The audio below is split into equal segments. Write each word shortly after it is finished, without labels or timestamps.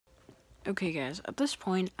Okay guys, at this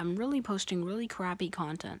point, I'm really posting really crappy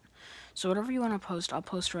content. So whatever you want to post, I'll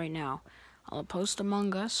post right now. I'll post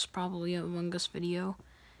Among Us, probably an Among Us video.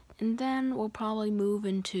 And then we'll probably move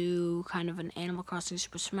into kind of an Animal Crossing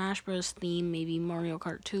Super Smash Bros. Theme. Maybe Mario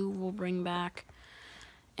Kart 2 we'll bring back.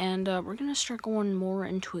 And we're going to start going more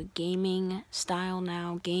into a gaming style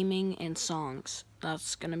now. Gaming and songs.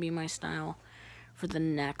 That's going to be my style for the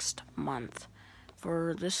next month.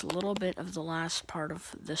 For this little bit of the last part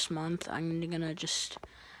of this month, I'm gonna just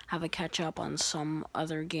have a catch up on some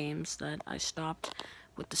other games that I stopped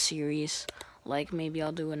with the series. Like maybe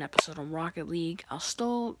I'll do an episode on Rocket League.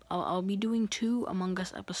 I'll be doing 2 Among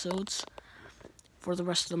Us episodes for the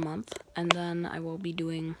rest of the month, and then I will be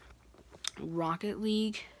doing Rocket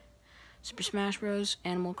League, Super Smash Bros,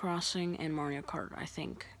 Animal Crossing, and Mario Kart. I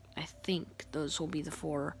think those will be the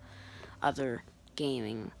 4 other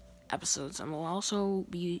gaming episodes, and we'll also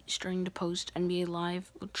be starting to post NBA Live.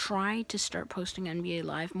 We'll try to start posting NBA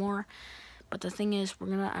Live more, but the thing is, we're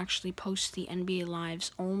gonna actually post the NBA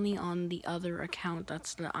Lives only on the other account.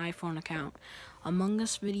 That's the iPhone account. Among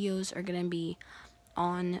Us videos are gonna be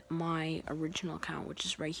on my original account, which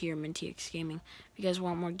is right here, Minty-X-Gaming. If you guys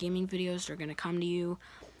want more gaming videos, they're gonna come to you.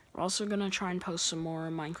 We're also gonna try and post some more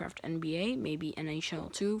Minecraft NBA, maybe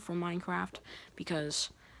NHL 2 from Minecraft, because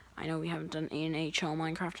I know we haven't done NHL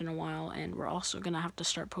Minecraft in a while, and we're also going to have to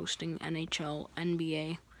start posting NHL,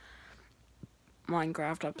 NBA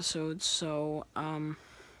Minecraft episodes, so,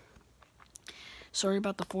 sorry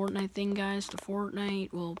about the Fortnite thing, guys. The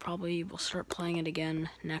Fortnite, we'll start playing it again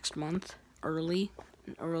next month,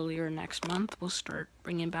 earlier next month, we'll start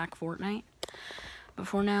bringing back Fortnite. But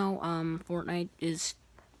for now, Fortnite is,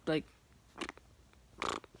 like,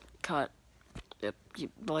 cut.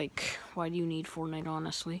 Like, why do you need Fortnite,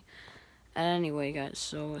 honestly? Anyway, guys,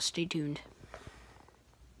 so stay tuned.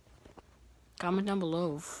 Comment down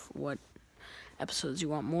below what episodes you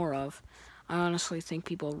want more of. I honestly think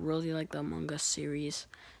people really like the Among Us series,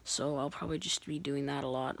 so I'll probably just be doing that a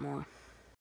lot more.